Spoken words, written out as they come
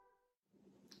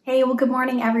Hey, well, good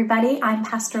morning, everybody. I'm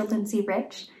Pastor Lindsay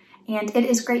Rich, and it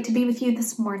is great to be with you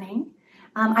this morning.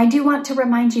 I do want to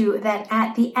remind you that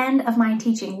at the end of my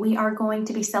teaching, we are going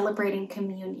to be celebrating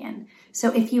communion.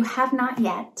 So if you have not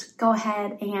yet, go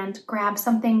ahead and grab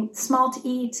something small to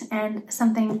eat and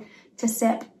something to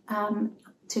sip,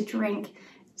 to drink,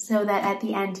 so that at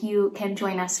the end you can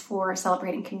join us for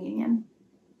celebrating communion.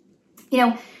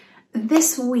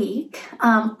 This week,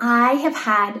 I have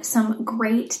had some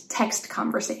great text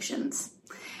conversations.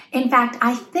 In fact,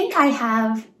 I think I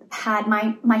have had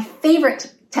my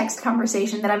favorite text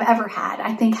conversation that I've ever had,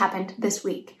 I think happened this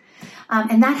week.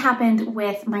 And that happened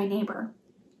with my neighbor.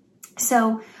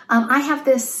 So I have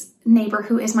this neighbor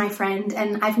who is my friend,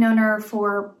 and I've known her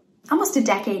for almost a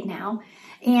decade now.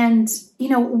 And,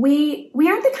 we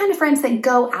aren't the kind of friends that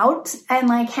go out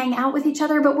and hang out with each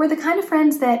other, but we're the kind of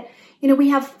friends that we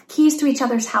have keys to each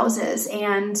other's houses,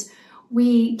 and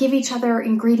we give each other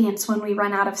ingredients when we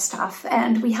run out of stuff,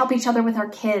 and we help each other with our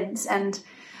kids. And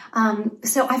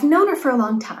so I've known her for a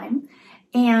long time,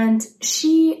 and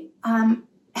she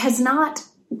has not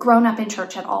grown up in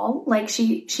church at all.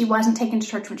 She wasn't taken to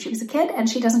church when she was a kid, and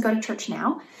she doesn't go to church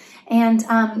now.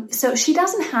 And so she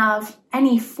doesn't have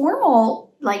any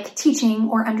formal teaching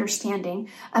or understanding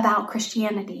about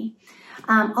Christianity,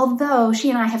 although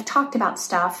she and I have talked about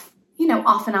stuff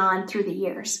off and on through the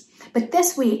years. But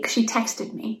this week she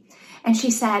texted me and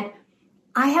she said,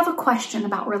 I have a question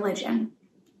about religion,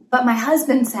 but my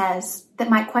husband says that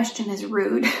my question is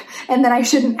rude and that I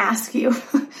shouldn't ask you.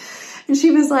 And she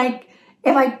was like,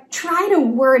 if I try to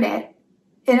word it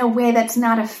in a way that's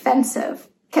not offensive,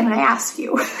 can I ask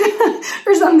you?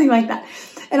 Or something like that.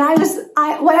 And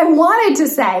what I wanted to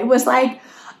say was oh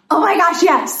my gosh,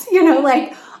 yes.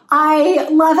 I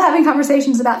love having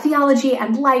conversations about theology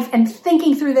and life and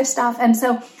thinking through this stuff. And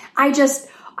so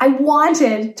I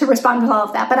wanted to respond with all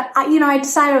of that, but I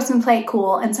decided I was going to play it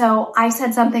cool. And so I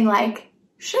said something like,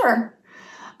 sure.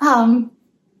 And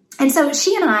so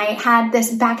she and I had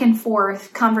this back and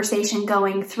forth conversation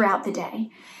going throughout the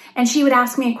day. And she would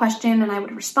ask me a question and I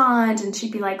would respond, and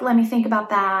she'd be like, let me think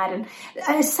about that. And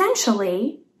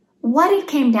essentially what it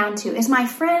came down to is my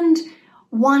friend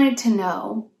wanted to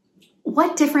know,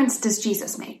 what difference does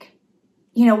Jesus make?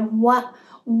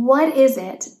 What is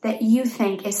it that you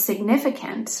think is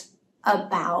significant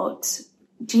about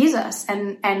Jesus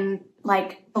and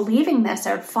believing this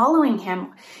or following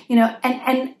him,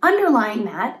 and underlying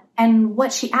that, and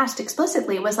what she asked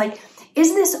explicitly was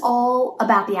is this all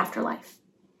about the afterlife,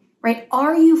 right?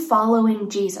 Are you following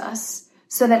Jesus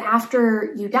so that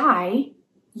after you die,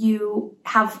 you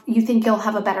think you'll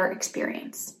have a better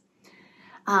experience?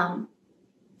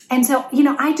 And so,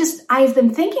 I've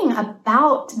been thinking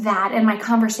about that in my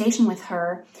conversation with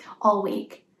her all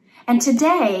week. And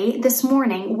this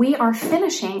morning, we are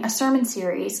finishing a sermon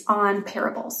series on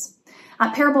parables.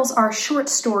 Parables are short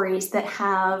stories that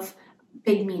have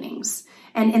big meanings.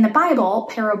 And in the Bible,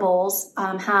 parables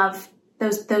have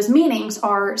those meanings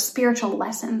are spiritual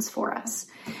lessons for us.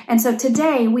 And so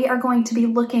today we are going to be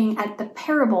looking at the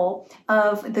parable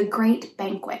of the Great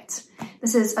Banquet.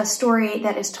 This is a story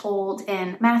that is told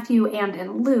in Matthew and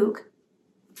in Luke.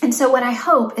 And so what I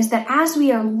hope is that as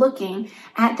we are looking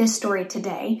at this story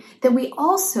today, that we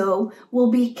also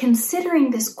will be considering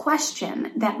this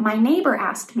question that my neighbor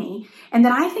asked me, and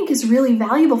that I think is really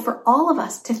valuable for all of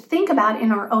us to think about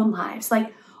in our own lives.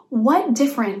 What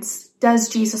difference does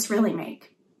Jesus really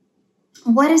make?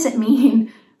 What does it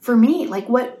mean for me?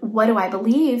 What do I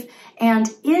believe? And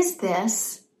is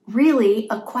this really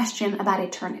a question about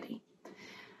eternity?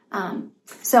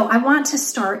 So I want to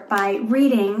start by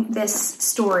reading this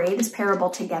story, this parable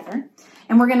together.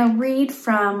 And we're going to read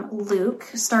from Luke,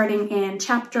 starting in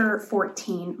chapter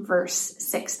 14, verse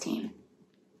 16.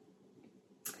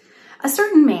 A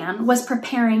certain man was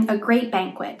preparing a great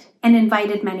banquet and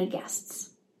invited many guests.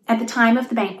 At the time of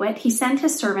the banquet, he sent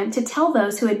his servant to tell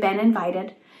those who had been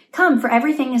invited, "Come, for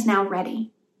everything is now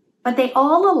ready." But they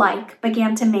all alike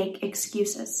began to make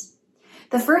excuses.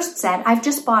 The first said, "I've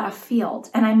just bought a field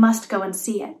and I must go and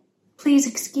see it. Please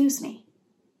excuse me."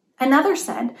 Another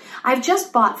said, "I've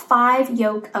just bought 5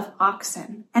 yoke of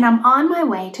oxen and I'm on my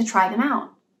way to try them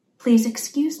out. Please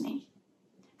excuse me."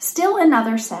 Still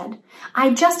another said,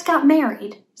 "I just got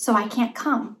married, so I can't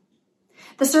come."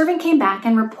 The servant came back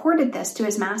and reported this to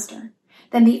his master.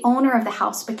 Then the owner of the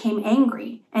house became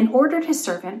angry and ordered his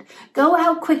servant, "Go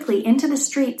out quickly into the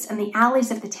streets and the alleys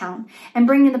of the town and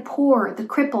bring in the poor, the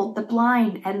crippled, the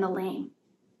blind, and the lame."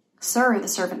 "Sir," the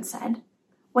servant said,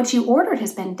 "what you ordered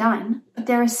has been done, but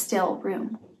there is still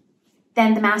room."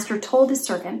 Then the master told his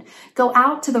servant, "Go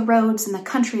out to the roads and the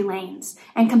country lanes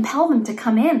and compel them to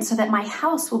come in so that my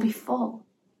house will be full."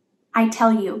 I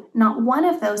tell you, not one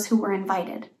of those who were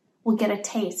invited will get a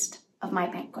taste of my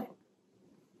banquet."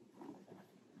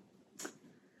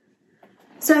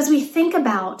 So as we think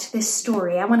about this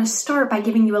story, I want to start by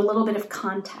giving you a little bit of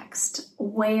context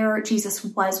where Jesus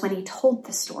was when he told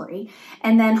the story,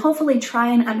 and then hopefully try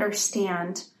and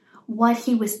understand what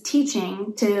he was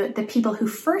teaching to the people who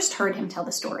first heard him tell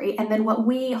the story, and then what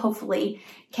we hopefully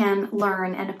can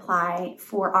learn and apply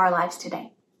for our lives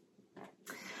today.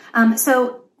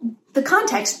 So the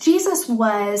context, Jesus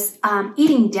was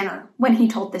eating dinner when he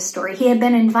told this story. He had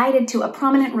been invited to a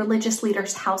prominent religious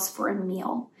leader's house for a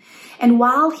meal. And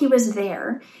while he was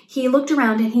there, he looked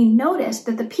around and he noticed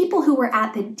that the people who were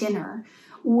at the dinner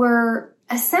were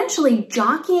essentially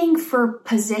jockeying for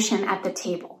position at the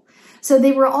table. So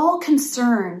they were all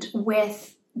concerned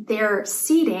with their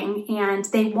seating and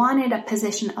they wanted a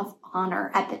position of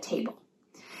honor at the table.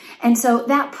 And so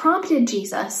that prompted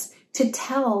Jesus to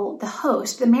tell the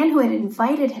host, the man who had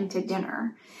invited him to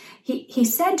dinner, he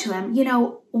said to him,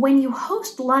 when you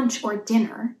host lunch or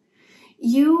dinner,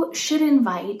 you should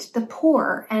invite the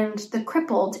poor and the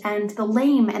crippled and the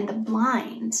lame and the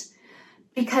blind.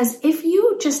 Because if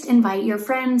you just invite your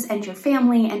friends and your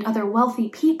family and other wealthy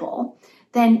people,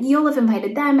 then you'll have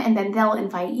invited them and then they'll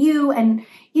invite you and,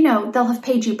 they'll have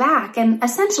paid you back. And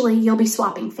essentially you'll be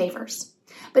swapping favors.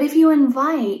 But if you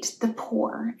invite the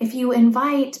poor, if you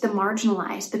invite the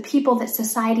marginalized, the people that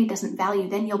society doesn't value,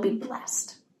 then you'll be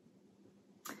blessed.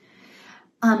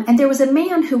 And there was a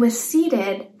man who was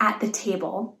seated at the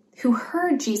table who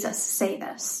heard Jesus say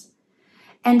this.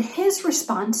 And his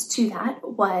response to that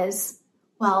was,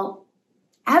 well,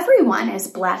 everyone is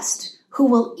blessed who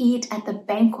will eat at the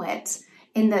banquet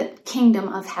in the kingdom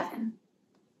of heaven.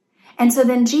 And so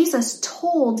then Jesus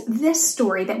told this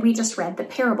story that we just read, the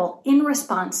parable, in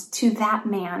response to that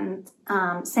man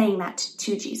saying that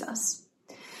to Jesus.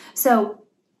 So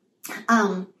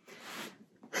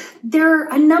there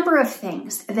are a number of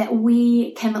things that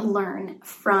we can learn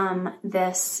from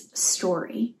this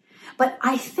story. But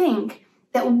I think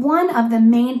that one of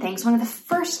the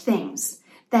first things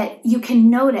that you can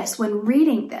notice when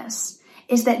reading this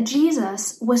is that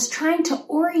Jesus was trying to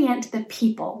orient the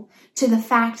people to the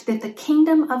fact that the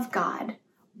kingdom of God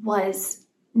was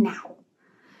now.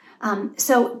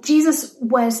 So Jesus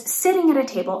was sitting at a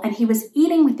table and he was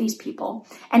eating with these people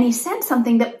and he said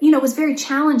something that, was very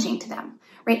challenging to them,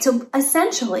 right? So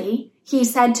essentially he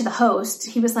said to the host,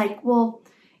 he was like, well,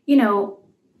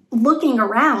 looking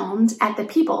around at the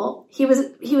people, he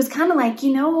was kind of like, do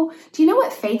you know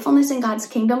what faithfulness in God's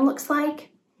kingdom looks like?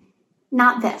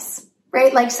 Not this,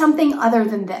 right? Like something other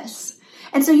than this.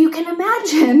 And so you can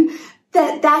imagine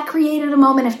that created a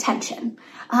moment of tension.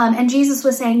 And Jesus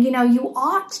was saying, you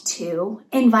ought to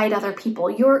invite other people.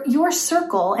 Your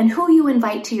circle and who you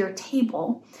invite to your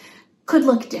table could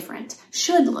look different,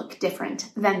 should look different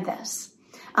than this.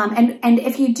 And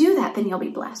if you do that, then you'll be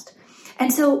blessed.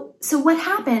 And so what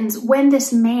happens when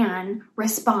this man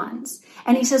responds?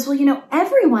 And he says, well,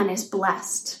 everyone is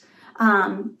blessed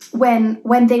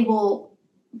when they will,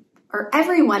 or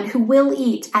everyone who will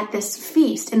eat at this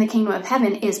feast in the kingdom of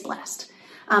heaven is blessed.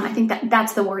 I think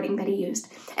that's the wording that he used.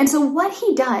 And so what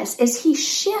he does is he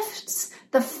shifts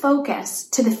the focus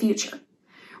to the future,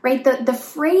 right? The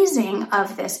phrasing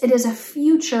of this, it is a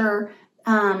future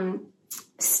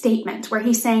statement where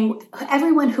he's saying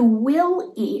everyone who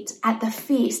will eat at the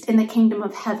feast in the kingdom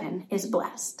of heaven is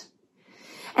blessed.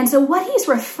 And so what he's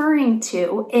referring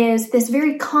to is this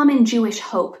very common Jewish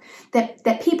hope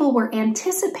that people were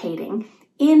anticipating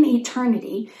in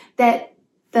eternity, that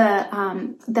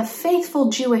the faithful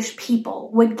Jewish people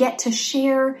would get to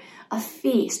share a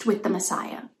feast with the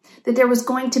Messiah, that there was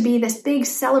going to be this big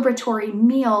celebratory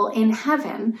meal in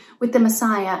heaven with the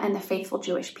Messiah and the faithful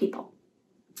Jewish people.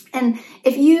 And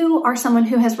if you are someone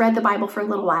who has read the Bible for a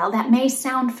little while, that may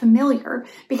sound familiar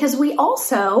because we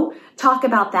also talk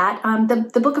about that.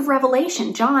 The book of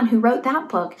Revelation, John, who wrote that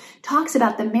book, talks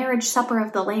about the marriage supper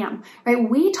of the Lamb, right?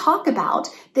 We talk about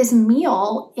this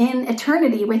meal in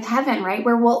eternity with heaven, right?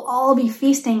 Where we'll all be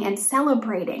feasting and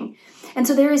celebrating. And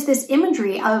so there is this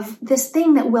imagery of this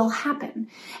thing that will happen.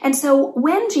 And so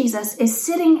when Jesus is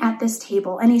sitting at this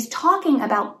table and he's talking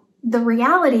about the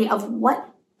reality of what,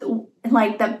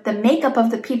 like the makeup of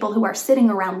the people who are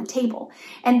sitting around the table.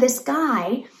 And this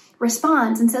guy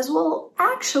responds and says, well,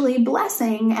 actually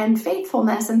blessing and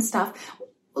faithfulness and stuff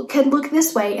could look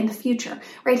this way in the future,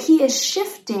 right? He is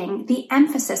shifting the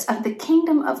emphasis of the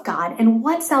kingdom of God and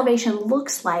what salvation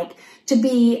looks like to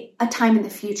be a time in the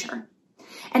future.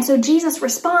 And so Jesus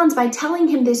responds by telling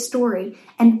him this story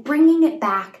and bringing it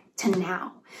back to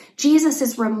now. Jesus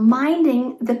is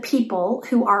reminding the people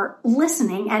who are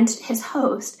listening and his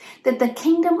host that the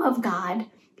kingdom of God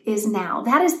is now.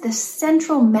 That is the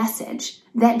central message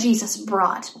that Jesus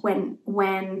brought when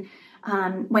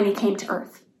he came to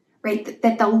earth, right?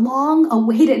 That the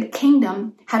long-awaited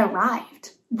kingdom had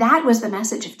arrived. That was the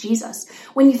message of Jesus.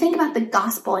 When you think about the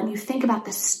gospel and you think about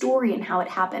the story and how it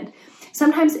happened,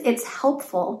 sometimes it's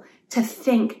helpful to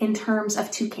think in terms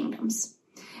of two kingdoms.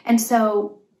 And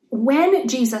so when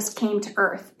Jesus came to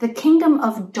earth, the kingdom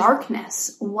of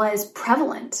darkness was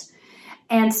prevalent.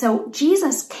 And so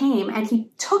Jesus came and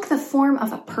he took the form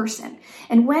of a person.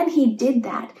 And when he did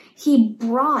that, he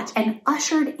brought and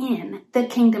ushered in the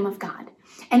kingdom of God.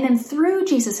 And then through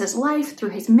Jesus's life,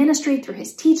 through his ministry, through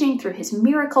his teaching, through his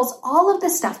miracles, all of the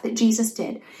stuff that Jesus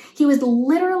did, he was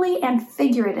literally and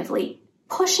figuratively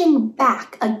pushing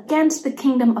back against the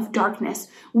kingdom of darkness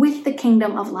with the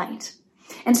kingdom of light.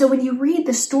 And so when you read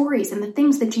the stories and the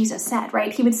things that Jesus said,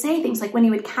 right, he would say things like when he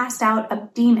would cast out a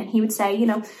demon, he would say,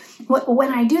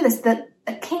 when I do this, the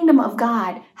kingdom of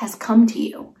God has come to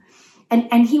you.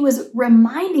 And he was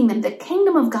reminding them the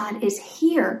kingdom of God is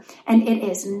here and it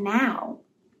is now.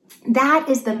 That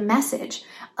is the message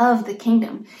of the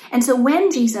kingdom. And so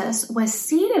when Jesus was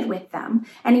seated with them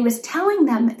and he was telling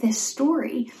them this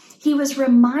story, he was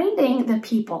reminding the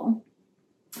people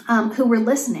who were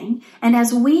listening. And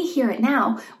as we hear it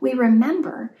now, we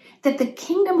remember that the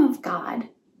kingdom of God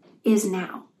is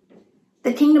now.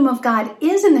 The kingdom of God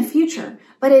is in the future,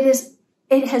 but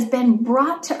it has been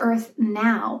brought to earth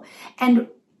now. And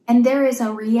there is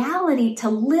a reality to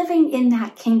living in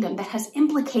that kingdom that has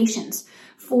implications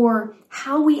for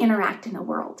how we interact in the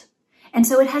world. And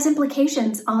so it has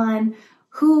implications on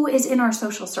who is in our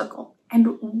social circle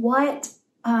and what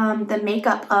the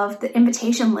makeup of the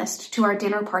invitation list to our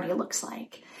dinner party looks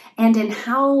like, and in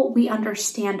how we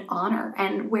understand honor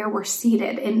and where we're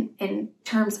seated in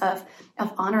terms of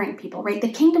honoring people, right?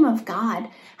 The kingdom of God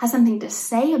has something to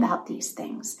say about these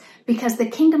things, because the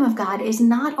kingdom of God is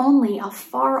not only a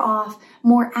far off,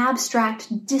 more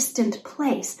abstract, distant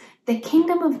place. The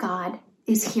kingdom of God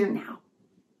is here now.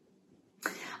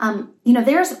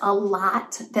 There's a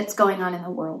lot that's going on in the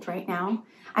world right now.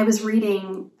 I was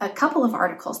reading a couple of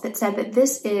articles that said that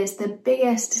this is the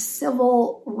biggest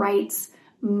civil rights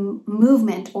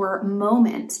movement or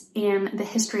moment in the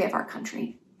history of our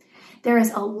country. There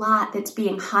is a lot that's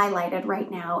being highlighted right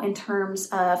now in terms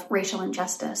of racial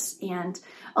injustice, and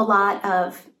a lot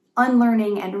of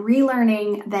unlearning and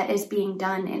relearning that is being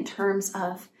done in terms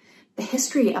of the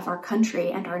history of our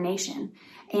country and our nation.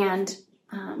 And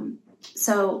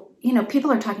so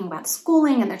people are talking about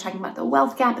schooling, and they're talking about the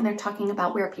wealth gap, and they're talking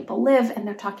about where people live, and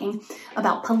they're talking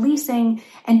about policing,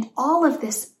 and all of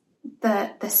this,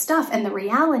 the stuff and the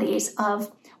realities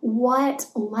of what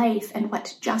life and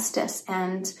what justice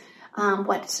and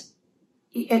what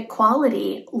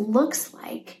equality looks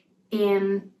like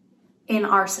in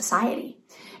our society.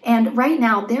 And right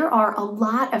now, there are a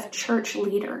lot of church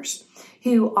leaders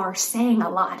who are saying a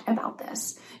lot about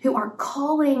this, who are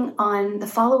calling on the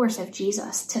followers of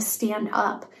Jesus to stand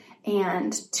up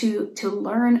and to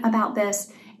learn about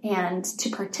this and to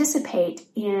participate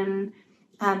in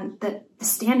the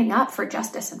standing up for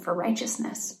justice and for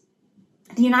righteousness.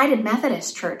 The United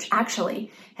Methodist Church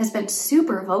actually has been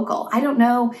super vocal. I don't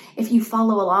know if you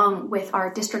follow along with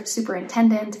our district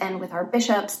superintendent and with our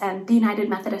bishops and the United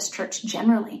Methodist Church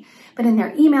generally, but in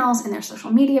their emails and their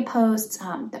social media posts,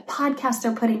 the podcasts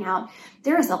they're putting out,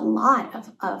 there is a lot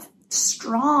of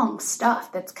strong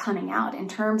stuff that's coming out in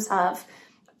terms of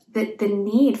the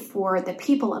need for the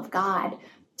people of God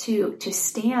to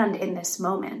stand in this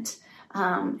moment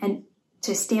and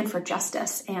to stand for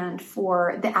justice and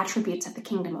for the attributes of the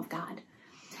kingdom of God.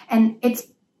 And it's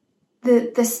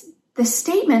the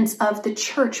statements of the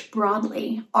church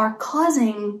broadly are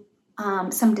causing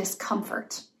some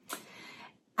discomfort.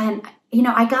 And,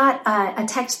 I got a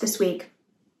text this week.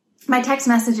 My text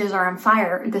messages are on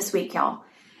fire this week, y'all.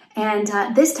 And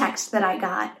this text that I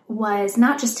got was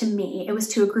not just to me, it was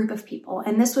to a group of people.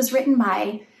 And this was written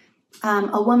by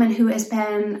a woman who has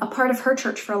been a part of her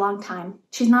church for a long time.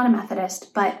 She's not a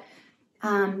Methodist, but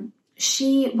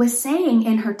she was saying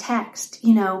in her text,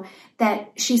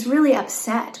 that she's really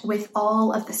upset with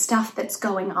all of the stuff that's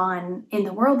going on in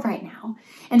the world right now.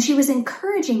 And she was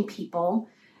encouraging people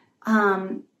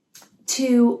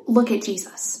to look at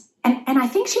Jesus. And I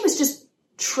think she was just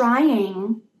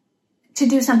trying to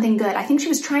do something good. I think she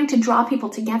was trying to draw people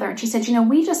together. And she said,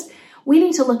 we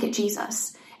need to look at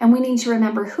Jesus. And we need to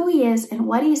remember who he is and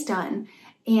what he's done,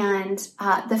 and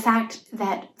the fact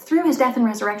that through his death and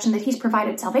resurrection that he's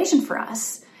provided salvation for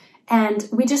us, And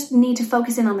we just need to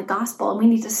focus in on the gospel, and we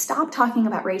need to stop talking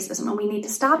about racism, and we need to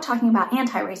stop talking about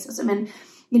anti-racism. And,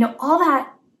 all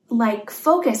that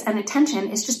focus and attention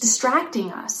is just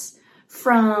distracting us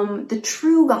from the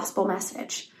true gospel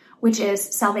message, which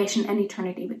is salvation and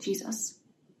eternity with Jesus.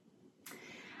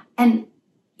 And,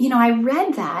 I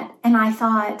read that and I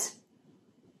thought,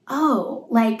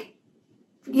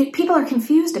 people are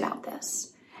confused about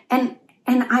this. And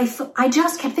I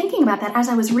just kept thinking about that as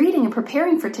I was reading and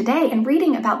preparing for today and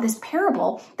reading about this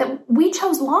parable that we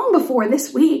chose long before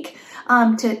this week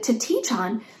to teach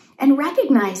on, and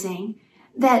recognizing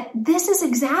that this is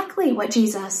exactly what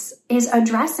Jesus is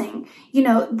addressing.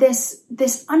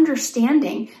 This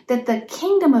understanding that the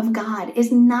kingdom of God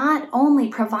is not only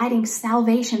providing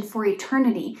salvation for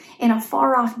eternity in a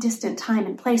far off distant time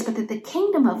and place, but that the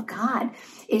kingdom of God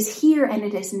is here and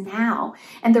it is now.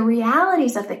 And the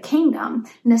realities of the kingdom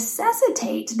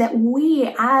necessitate that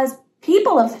we as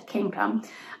people of the kingdom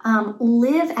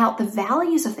live out the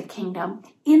values of the kingdom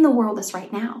in the world as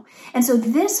right now. And so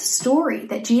this story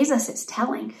that Jesus is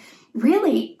telling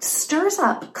really stirs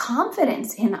up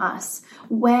confidence in us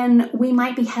when we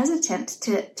might be hesitant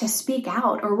to speak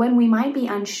out, or when we might be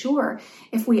unsure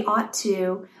if we ought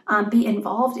to be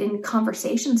involved in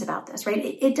conversations about this,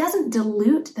 right? It doesn't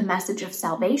dilute the message of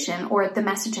salvation or the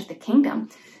message of the kingdom.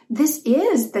 This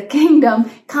is the kingdom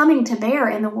coming to bear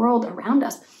in the world around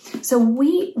us. So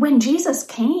when Jesus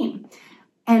came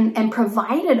and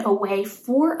provided a way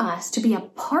for us to be a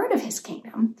part of his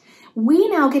kingdom, we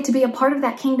now get to be a part of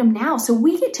that kingdom now. So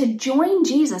we get to join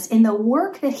Jesus in the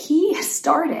work that he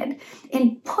started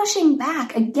in pushing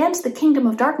back against the kingdom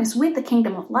of darkness with the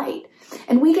kingdom of light.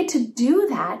 And we get to do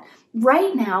that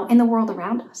right now in the world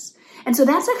around us. And so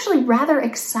that's actually rather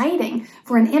exciting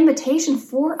for an invitation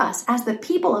for us as the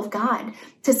people of God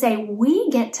to say we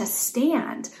get to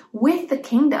stand with the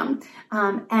kingdom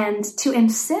and to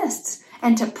insist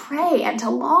and to pray and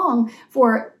to long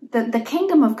for the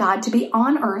kingdom of God to be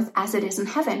on earth as it is in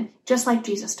heaven, just like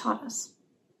Jesus taught us.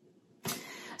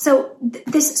 So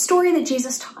this story that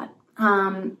Jesus taught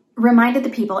reminded the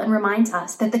people and reminds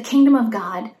us that the kingdom of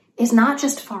God is not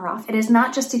just far off. It is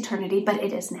not just eternity, but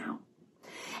it is now.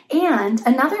 And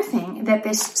another thing that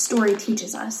this story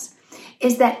teaches us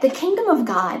is that the kingdom of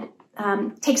God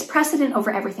takes precedent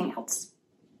over everything else.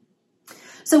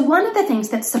 So one of the things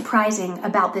that's surprising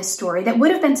about this story, that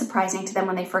would have been surprising to them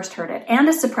when they first heard it, and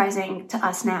is surprising to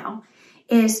us now,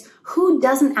 is who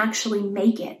doesn't actually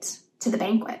make it to the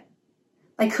banquet.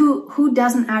 Like who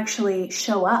doesn't actually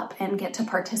show up and get to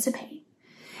participate.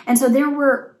 And so there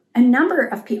were a number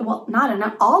of people, well, not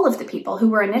enough, all of the people who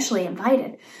were initially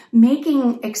invited,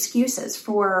 making excuses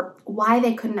for why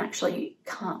they couldn't actually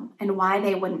come and why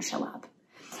they wouldn't show up.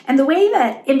 And the way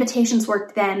that invitations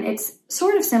worked then, it's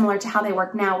sort of similar to how they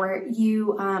work now, where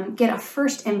you get a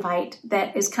first invite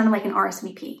that is kind of like an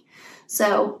RSVP.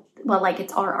 So,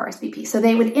 it's our RSVP. So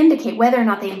they would indicate whether or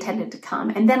not they intended to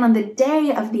come. And then on the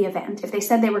day of the event, if they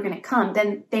said they were going to come,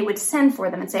 then they would send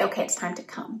for them and say, okay, it's time to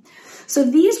come. So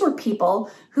these were people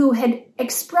who had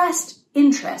expressed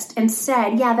interest and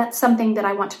said, yeah, that's something that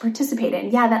I want to participate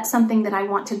in. Yeah, that's something that I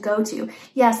want to go to.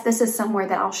 Yes, this is somewhere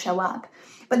that I'll show up.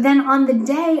 But then on the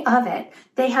day of it,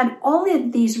 they had all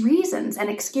of these reasons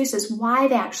and excuses why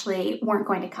they actually weren't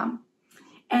going to come.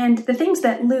 And the things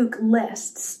that Luke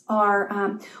lists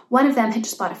are, one of them had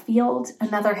just bought a field,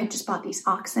 another had just bought these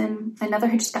oxen, another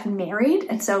had just gotten married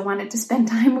and so wanted to spend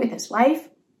time with his wife.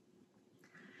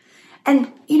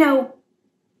 And,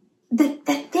 the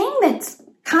thing that's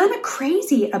kind of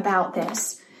crazy about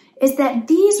this is that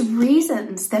these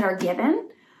reasons that are given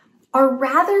are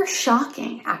rather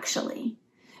shocking, actually,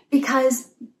 because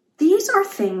these are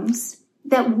things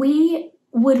that we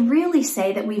would really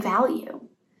say that we value.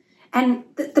 And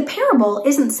the parable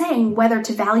isn't saying whether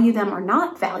to value them or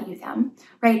not value them,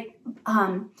 right?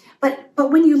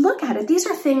 But when you look at it, these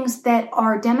are things that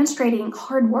are demonstrating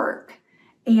hard work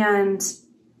and,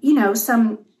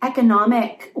 some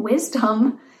economic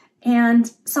wisdom and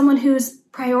someone who's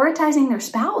prioritizing their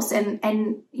spouse and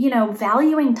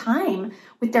valuing time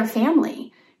with their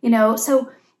family,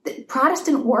 so the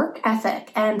Protestant work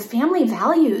ethic and family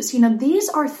values, these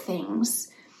are things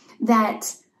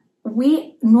that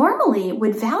we normally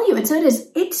would value. And so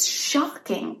it's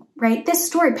shocking, right? This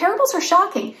story, parables are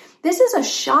shocking. This is a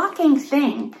shocking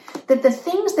thing that the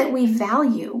things that we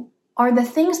value are the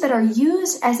things that are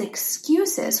used as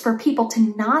excuses for people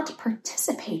to not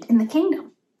participate in the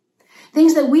kingdom.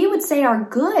 Things that we would say are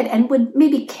good and would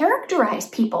maybe characterize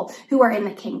people who are in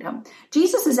the kingdom.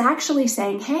 Jesus is actually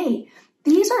saying, hey,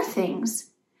 these are things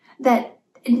that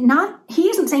he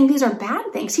isn't saying these are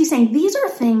bad things. He's saying these are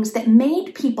things that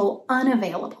made people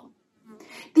unavailable.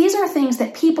 These are things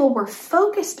that people were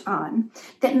focused on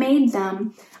that made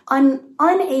them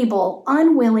unable,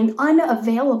 unwilling,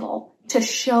 unavailable to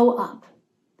show up.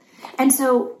 And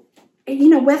so,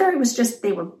 whether it was just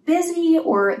they were busy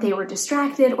or they were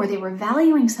distracted or they were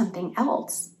valuing something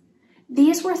else,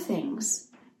 these were things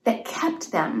that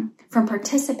kept them from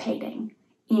participating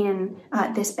in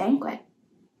this banquet.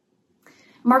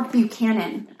 Mark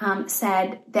Buchanan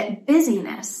said that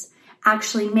busyness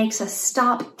actually makes us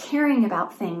stop caring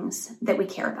about things that we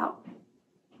care about.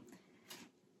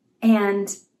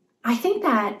 And I think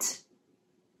that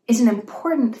is an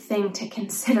important thing to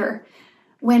consider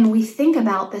when we think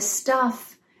about the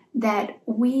stuff that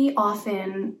we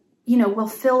often, will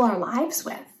fill our lives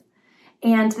with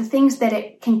and the things that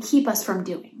it can keep us from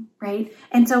doing, right?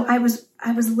 And so I was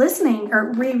listening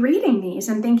or rereading these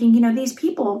and thinking, these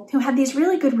people who had these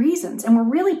really good reasons and were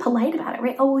really polite about it,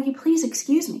 right? Oh, will you please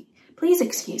excuse me? Please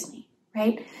excuse me,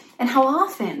 right? And how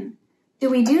often do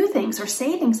we do things or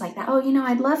say things like that? Oh,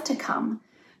 I'd love to come,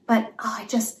 but I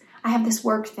have this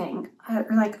work thing. Or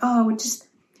like,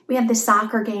 we have this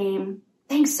soccer game.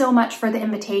 Thanks so much for the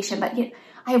invitation, but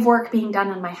I have work being done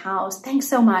on my house. Thanks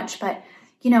so much, but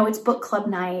it's book club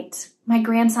night. My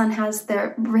grandson has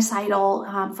the recital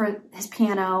for his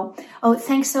piano. Oh,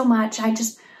 thanks so much. I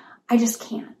just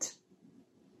can't.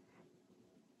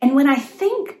 And when I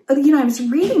think, I was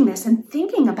reading this and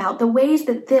thinking about the ways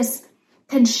that this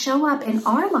can show up in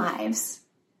our lives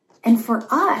and for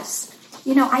us,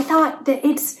 I thought that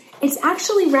it's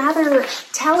actually rather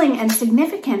telling and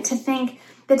significant to think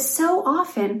that so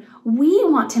often we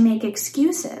want to make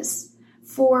excuses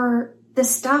for the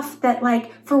stuff that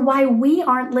for why we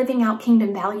aren't living out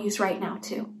kingdom values right now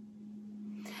too.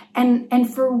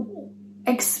 And for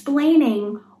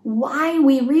explaining why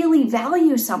we really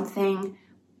value something,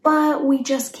 but we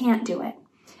just can't do it.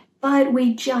 But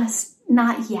we just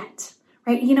not yet,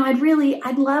 right?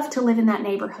 I'd love to live in that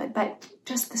neighborhood, but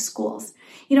just the schools.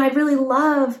 I'd really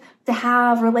love to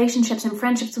have relationships and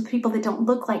friendships with people that don't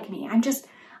look like me.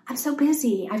 I'm so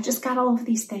busy. I've just got all of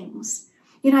these things.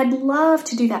 I'd love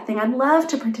to do that thing. I'd love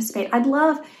to participate. I'd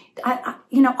love,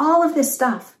 all of this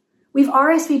stuff. We've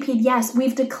RSVP'd, yes.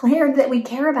 We've declared that we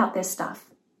care about this stuff.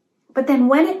 But then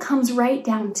when it comes right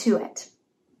down to it,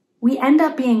 we end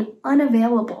up being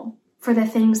unavailable for the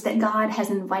things that God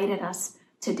has invited us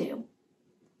to do.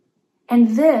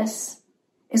 And this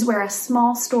is where a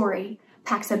small story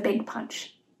packs a big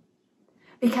punch.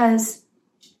 Because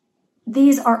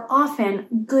these are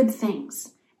often good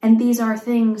things. And these are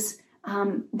things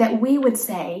that we would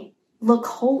say look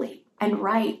holy and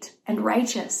right and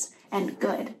righteous and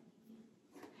good.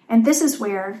 And this is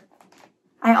where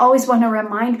I always want to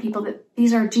remind people that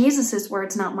these are Jesus's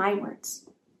words, not my words.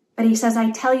 But he says,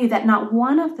 I tell you that not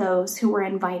one of those who were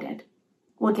invited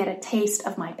will get a taste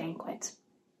of my banquet.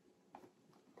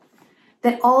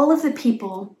 That all of the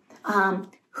people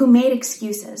who made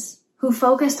excuses, who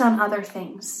focused on other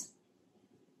things,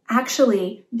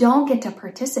 actually don't get to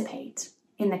participate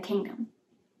in the kingdom.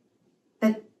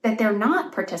 That they're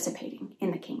not participating in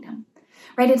the kingdom,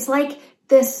 right? It's like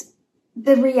this,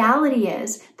 the reality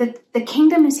is that the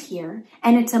kingdom is here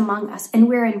and it's among us and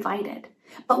we're invited,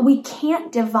 but we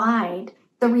can't divide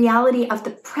the reality of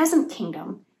the present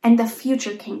kingdom and the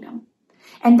future kingdom.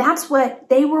 And that's what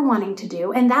they were wanting to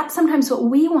do. And that's sometimes what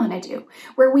we want to do,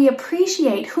 where we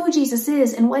appreciate who Jesus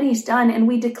is and what he's done. And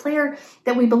we declare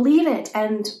that we believe it.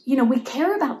 And, we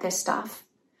care about this stuff.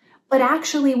 But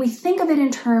actually, we think of it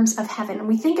in terms of heaven. And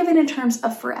we think of it in terms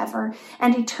of forever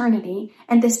and eternity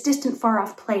and this distant, far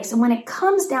off place. And when it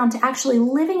comes down to actually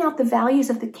living out the values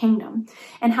of the kingdom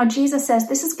and how Jesus says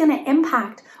this is going to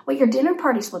impact what your dinner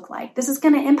parties look like. This is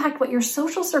going to impact what your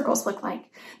social circles look like.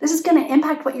 This is going to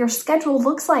impact what your schedule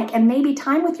looks like and maybe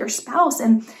time with your spouse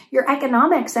and your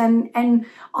economics and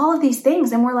all of these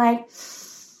things. And we're like,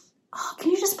 oh,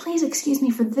 can you just please excuse me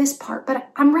for this part? But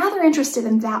I'm rather interested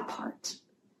in that part.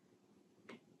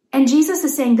 And Jesus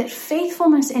is saying that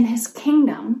faithfulness in his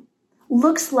kingdom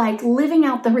looks like living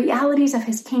out the realities of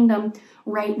his kingdom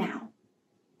right now.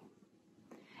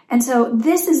 And so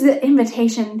this is the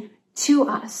invitation to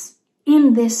us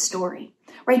in this story,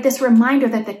 right? This reminder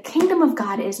that the kingdom of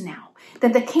God is now,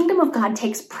 that the kingdom of God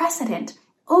takes precedent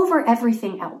over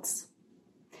everything else.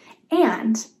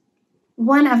 And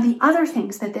one of the other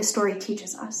things that this story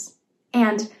teaches us,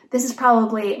 and this is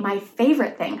probably my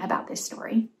favorite thing about this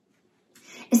story,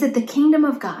 is that the kingdom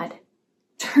of God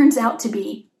turns out to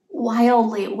be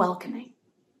wildly welcoming.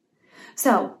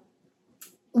 So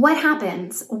what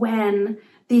happens when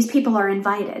these people are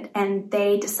invited and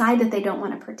they decide that they don't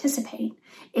want to participate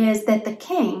is that the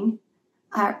king,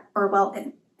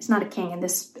 He's not a king in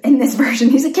this version.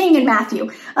 He's a king in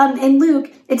Matthew. In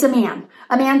Luke, it's a man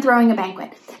throwing a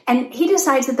banquet. And he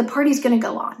decides that the party's going to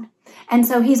go on. And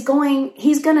so he's going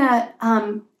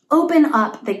to open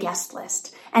up the guest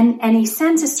list. And he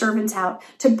sends his servants out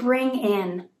to bring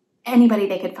in anybody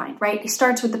they could find, right? He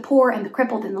starts with the poor and the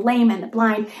crippled and the lame and the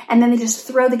blind, and then they just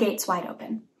throw the gates wide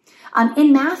open.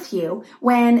 In Matthew,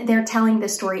 when they're telling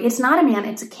this story, it's not a man,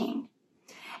 it's a king.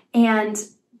 And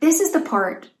this is the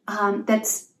part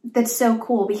that's so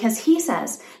cool, because he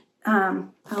says,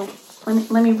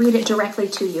 let me read it directly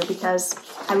to you because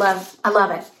I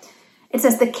love it. It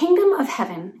says, the kingdom of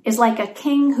heaven is like a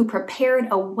king who prepared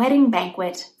a wedding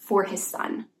banquet for his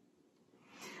son.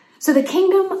 So the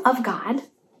kingdom of God,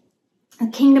 the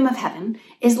kingdom of heaven,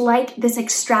 is like this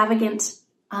extravagant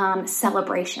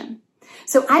celebration.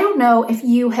 So I don't know if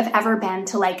you have ever been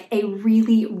to like a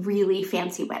really, really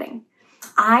fancy wedding.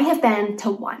 I have been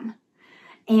to one,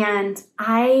 and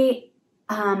I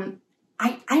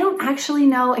don't actually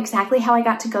know exactly how I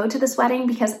got to go to this wedding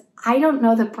because I don't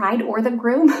know the bride or the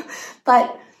groom,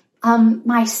 but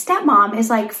my stepmom is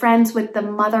like friends with the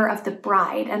mother of the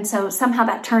bride. And so somehow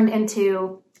that turned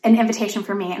into an invitation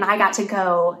for me, and I got to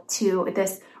go to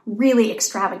this really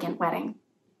extravagant wedding.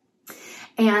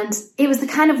 And it was the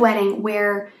kind of wedding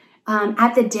where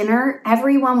at the dinner,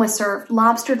 everyone was served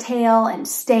lobster tail and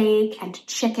steak and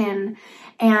chicken.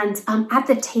 And at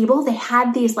the table, they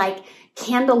had these like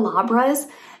candelabras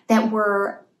that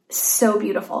were so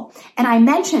beautiful. And I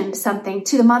mentioned something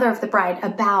to the mother of the bride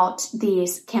about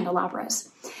these candelabras.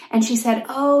 And she said,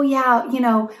 oh yeah,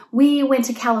 we went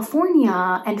to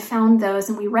California and found those,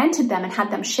 and we rented them and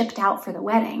had them shipped out for the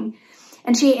wedding.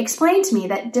 And she explained to me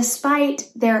that despite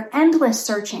their endless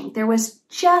searching, there was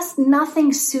just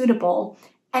nothing suitable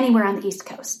anywhere on the East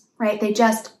Coast, right? They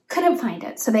just couldn't find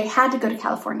it. So they had to go to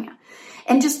California.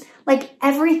 And just like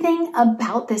everything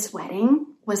about this wedding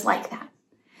was like that.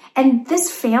 And this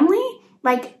family,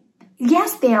 like,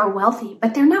 yes, they are wealthy,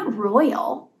 but they're not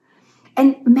royal.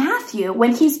 And Matthew,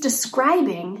 when he's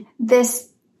describing this,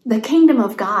 the kingdom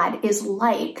of God is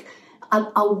like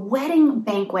a wedding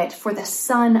banquet for the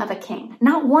son of a king.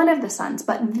 Not one of the sons,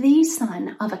 but the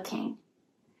son of a king.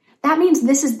 That means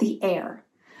this is the heir,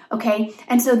 okay?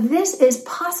 And so this is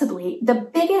possibly the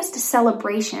biggest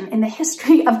celebration in the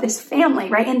history of this family,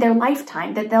 right? In their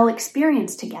lifetime that they'll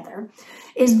experience together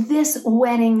is this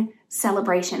wedding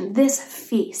celebration, this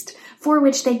feast for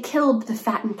which they killed the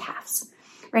fattened calves.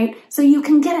 Right? So you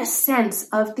can get a sense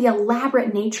of the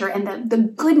elaborate nature and the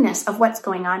goodness of what's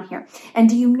going on here. And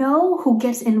do you know who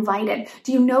gets invited?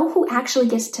 Do you know who actually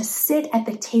gets to sit at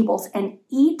the tables and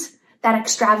eat that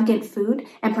extravagant food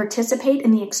and participate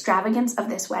in the extravagance of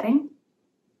this wedding?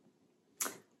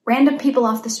 Random people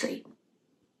off the street.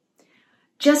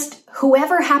 Just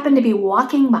whoever happened to be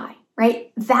walking by,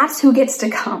 right? That's who gets to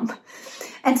come.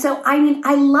 And so,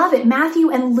 I love it.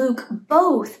 Matthew and Luke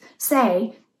both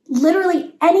say,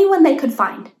 literally anyone they could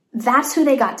find, that's who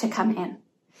they got to come in.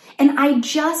 And I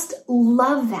just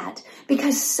love that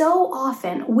because so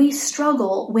often we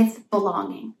struggle with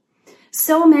belonging.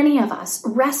 So many of us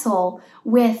wrestle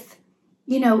with,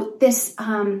 this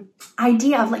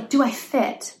idea of like, do I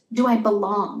fit? Do I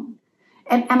belong?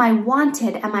 Am I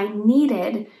wanted? Am I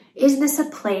needed? Is this a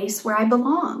place where I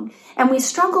belong? And we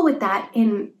struggle with that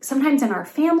sometimes in our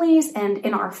families and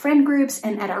in our friend groups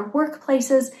and at our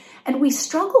workplaces. And we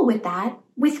struggle with that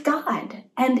with God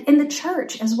and in the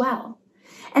church as well.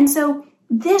 And so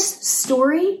this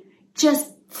story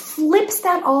just flips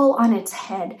that all on its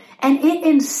head, and it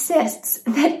insists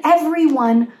that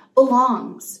everyone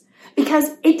belongs, because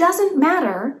it doesn't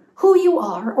matter who you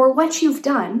are or what you've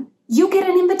done. You get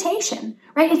an invitation,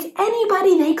 right? It's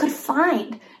anybody they could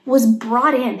find was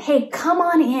brought in. Hey, come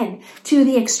on in to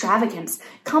the extravagance.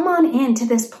 Come on in to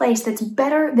this place that's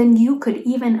better than you could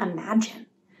even imagine.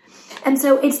 And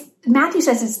so Matthew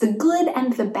says it's the good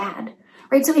and the bad,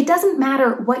 right? So it doesn't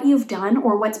matter what you've done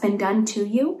or what's been done to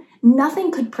you. Nothing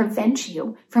could prevent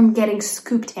you from getting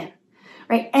scooped in,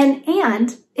 right?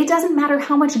 And it doesn't matter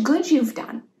how much good you've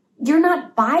done. You're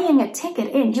not buying a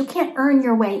ticket in. You can't earn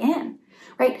your way in,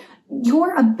 right?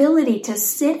 Your ability to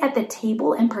sit at the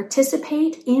table and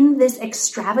participate in this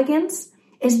extravagance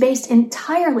is based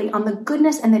entirely on the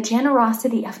goodness and the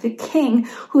generosity of the King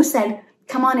who said,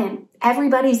 come on in.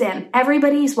 Everybody's in.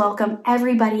 Everybody's welcome.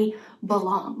 Everybody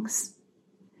belongs.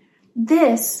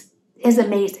 This is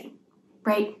amazing,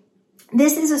 right?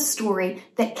 This is a story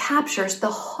that captures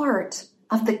the heart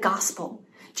of the gospel.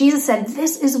 Jesus said,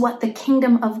 this is what the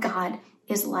kingdom of God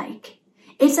is like.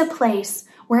 It's a place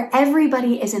where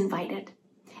everybody is invited,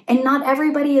 and not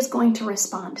everybody is going to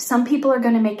respond. Some people are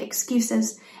going to make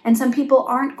excuses, and some people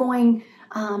aren't going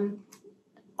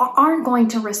aren't going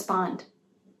to respond.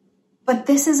 But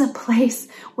this is a place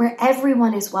where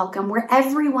everyone is welcome, where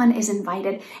everyone is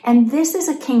invited. And this is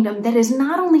a kingdom that is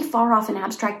not only far off and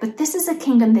abstract, but this is a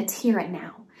kingdom that's here and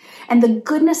now. And the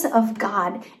goodness of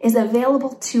God is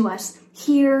available to us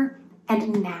here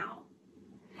and now.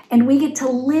 And we get to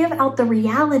live out the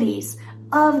realities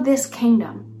of this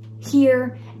kingdom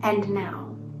here and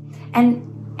now.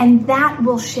 And that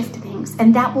will shift things,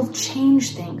 and that will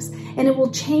change things, and it will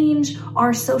change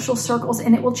our social circles,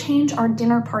 and it will change our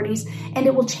dinner parties, and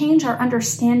it will change our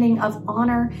understanding of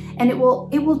honor, and it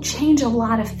will change a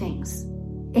lot of things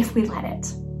if we let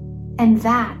it. And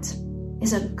that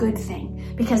is a good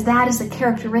thing, because that is a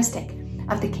characteristic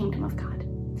of the kingdom of God.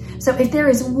 So if there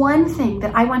is one thing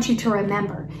that I want you to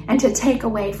remember and to take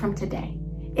away from today,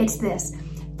 it's this: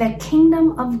 the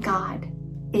kingdom of God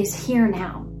is here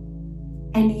now.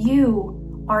 And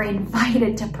you are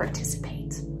invited to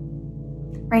participate,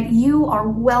 right? You are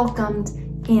welcomed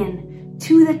in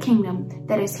to the kingdom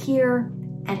that is here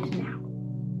and now.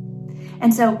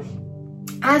 And so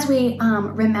as we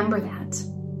remember that,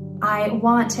 I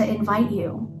want to invite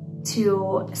you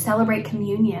to celebrate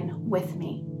communion with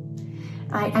me.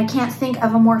 I can't think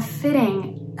of a more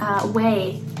fitting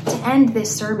way to end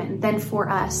this sermon than for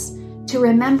us to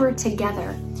remember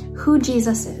together who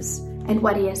Jesus is and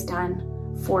what he has done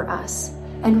for us.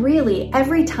 And really,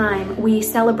 every time we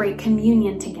celebrate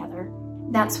communion together,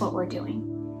 that's what we're doing.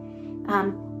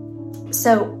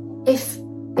 So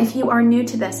if you are new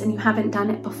to this and you haven't done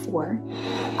it before,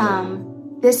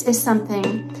 this is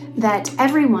something that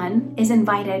everyone is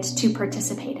invited to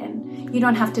participate in. You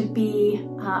don't have to be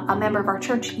a member of our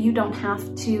church. You don't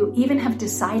have to even have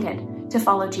decided to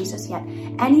follow Jesus yet.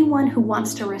 Anyone who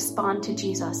wants to respond to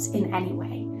Jesus in any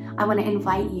way, I want to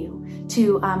invite you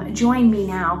to join me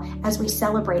now as we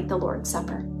celebrate the Lord's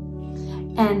Supper.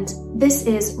 And this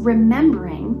is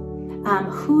remembering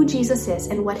who Jesus is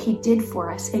and what he did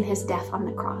for us in his death on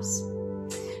the cross.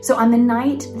 So on the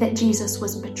night that Jesus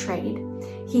was betrayed,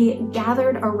 he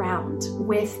gathered around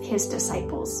with his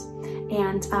disciples,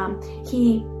 and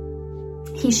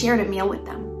he shared a meal with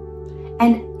them.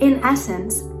 And in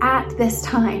essence, at this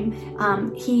time,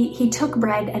 he took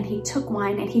bread and he took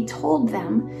wine, and he told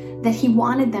them that he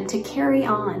wanted them to carry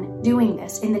on doing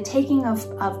this in the taking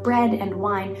of bread and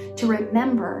wine to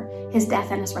remember his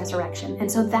death and his resurrection.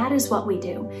 And so that is what we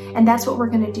do. And that's what we're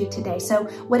going to do today. So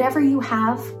whatever you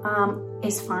have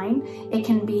is fine. It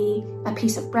can be a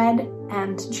piece of bread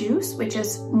and juice, which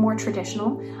is more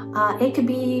traditional. It could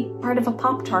be part of a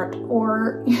Pop-Tart,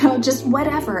 or just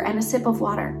whatever, and a sip of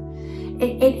water.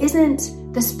 It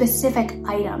isn't the specific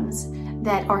items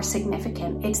that are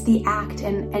significant. It's the act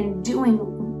and doing,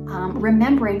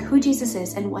 remembering who Jesus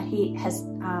is and what he has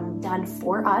done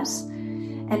for us.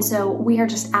 And so we are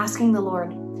just asking the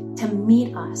Lord to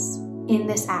meet us in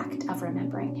this act of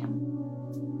remembering him.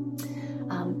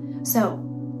 So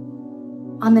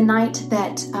on the night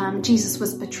that Jesus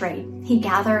was betrayed, he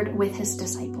gathered with his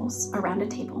disciples around a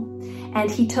table, and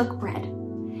he took bread,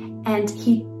 and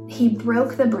he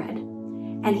broke the bread,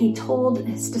 and he told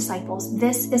his disciples,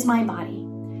 "This is my body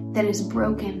that is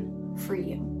broken for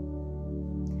you.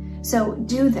 So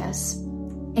do this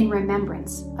in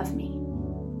remembrance of me."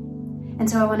 And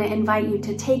so I want to invite you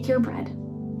to take your bread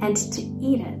and to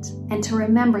eat it and to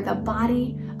remember the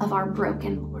body of our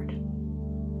broken Lord.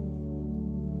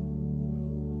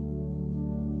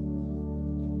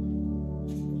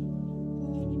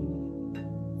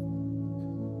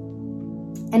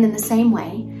 And in the same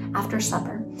way, after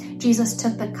supper, Jesus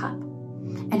took the cup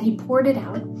and he poured it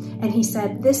out, and he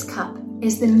said, "This cup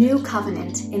is the new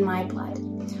covenant in my blood,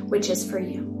 which is for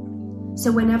you.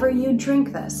 So whenever you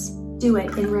drink this, do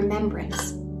it in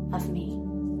remembrance of me."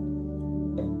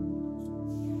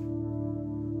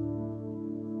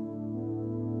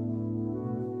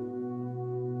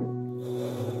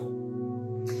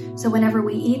 So whenever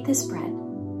we eat this bread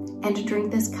and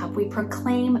drink this cup, we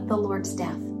proclaim the Lord's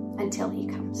death until he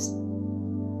comes.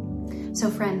 So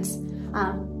friends,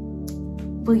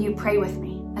 will you pray with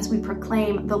me as we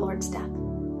proclaim the Lord's death?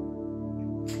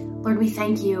 Lord, we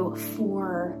thank you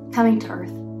for coming to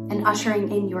earth and ushering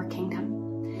in your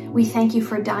kingdom. We thank you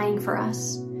for dying for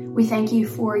us. We thank you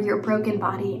for your broken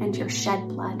body and your shed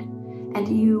blood, and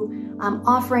you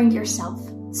offering yourself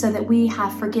so that we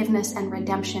have forgiveness and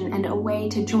redemption and a way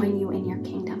to join you in your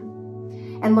kingdom.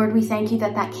 And Lord, we thank you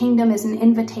that that kingdom is an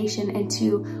invitation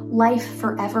into life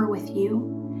forever with you.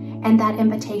 And that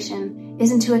invitation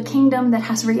is into a kingdom that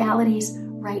has realities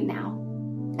right now.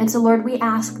 And so Lord, we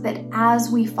ask that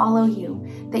as we follow you,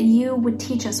 that you would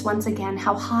teach us once again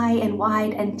how high and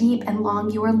wide and deep and long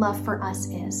your love for us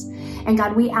is. And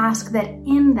God, we ask that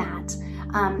in that,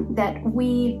 that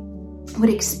we would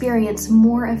experience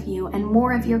more of you and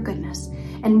more of your goodness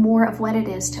and more of what it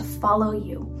is to follow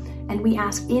you. And we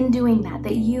ask in doing that,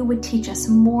 that you would teach us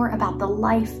more about the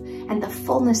life and the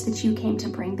fullness that you came to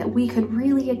bring, that we could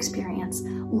really experience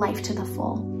life to the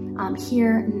full,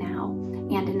 here, now,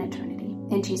 and in eternity.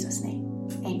 In Jesus' name,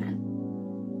 amen.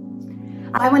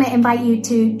 I want to invite you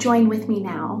to join with me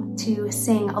now to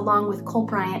sing along with Cole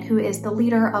Bryant, who is the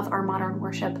leader of our modern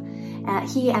worship.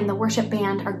 He and the worship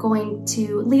band are going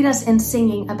to lead us in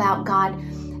singing about God,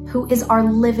 who is our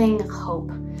living hope.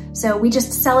 So we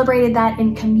just celebrated that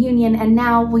in communion, and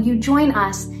now will you join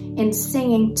us in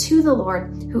singing to the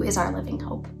Lord, who is our living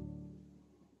hope?